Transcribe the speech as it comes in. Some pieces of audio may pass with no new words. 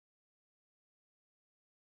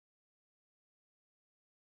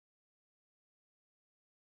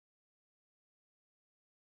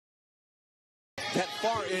that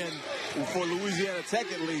far in for Louisiana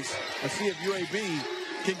Tech at least. Let's see if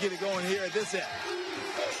UAB can get it going here at this end.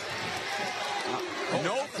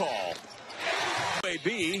 No call.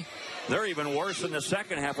 UAB, they're even worse in the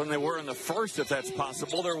second half than they were in the first, if that's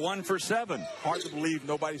possible. They're 1 for 7. Hard to believe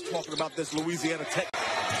nobody's talking about this Louisiana Tech.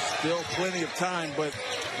 Still plenty of time, but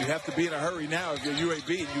you have to be in a hurry now if you're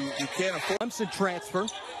UAB. You can't afford. Clemson transfer.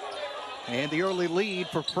 And the early lead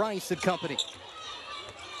for Price and company,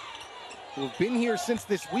 who have been here since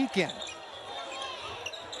this weekend.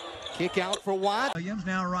 Kick out for Watts. Williams,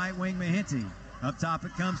 now right wing Mahinty. Up top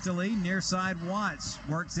it comes to Lee. Near side Watts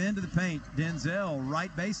works into the paint. Denzell,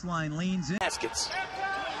 right baseline, leans in. Baskets.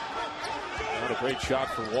 What a great shot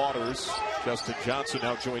for Waters. Justin Johnson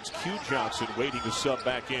now joins Q Johnson, waiting to sub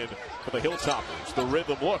back in for the Hilltoppers. The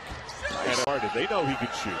rhythm look. And Harden, they know he can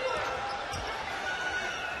shoot.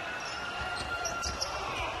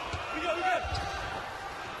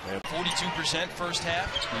 And 42% first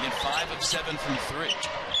half. We get 5 of 7 from 3.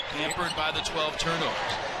 Hampered by the 12 turnovers.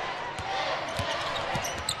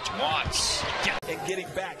 Watts. And getting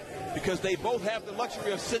back, because they both have the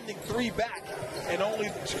luxury of sending 3 back and only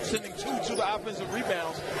sending 2 to the offensive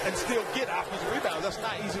rebounds and still get offensive rebounds. That's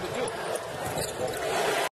not easy to do.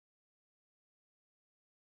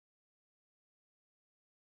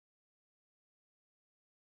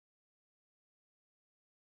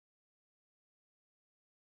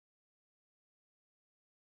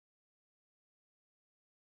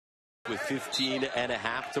 With 15 and a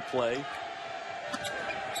half to play.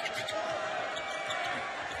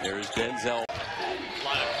 There's Denzell. A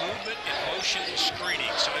lot of movement and motion and screening.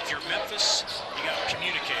 So if you're Memphis, you got to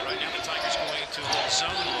communicate. Right now the Tigers going into a little zone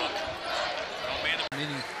look. Oh, man.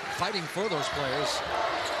 Meaning fighting for those players.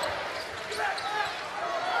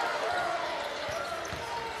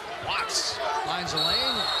 Watts Finds a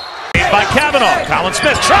lane. By Kavanaugh. Colin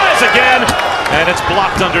Smith tries again, and it's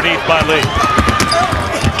blocked underneath by Lee.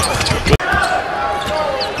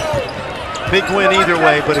 Big win either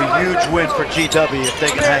way, but a huge win for GW if they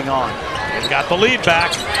can hang on. They've got the lead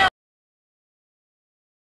back.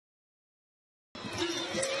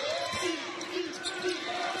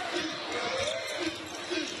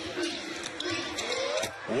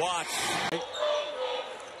 Watch.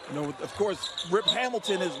 You know, of course, Rip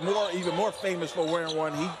Hamilton is even more famous for wearing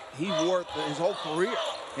one. He wore it his whole career.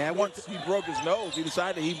 And once he broke his nose, he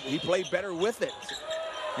decided he played better with it.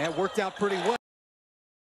 And it worked out pretty well.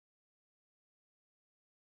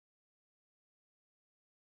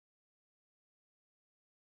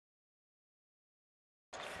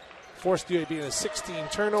 Forced UAB into 16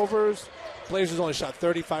 turnovers. Blazers only shot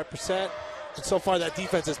 35%. And so far that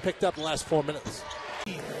defense has picked up in the last 4 minutes.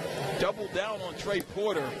 He doubled down on Trey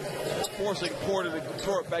Porter, forcing Porter to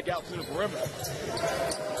throw it back out to the perimeter.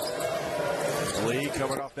 Lee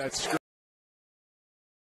coming off that screen.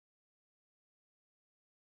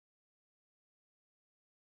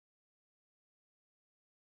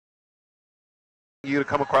 You to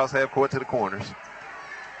come across half court to the corners.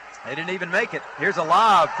 They didn't even make it. Here's a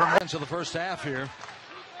lob from To the first half here.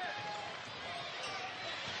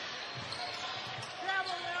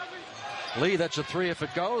 Lee, that's a 3 if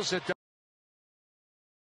it goes. It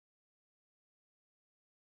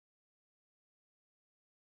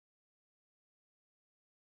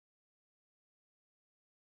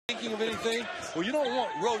Thinking of anything? Well, you don't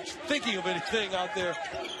want Roach thinking of anything out there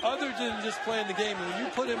other than just playing the game. When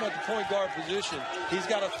you put him at the point guard position, he's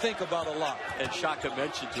got to think about a lot. And Shaka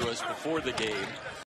mentioned to us before the game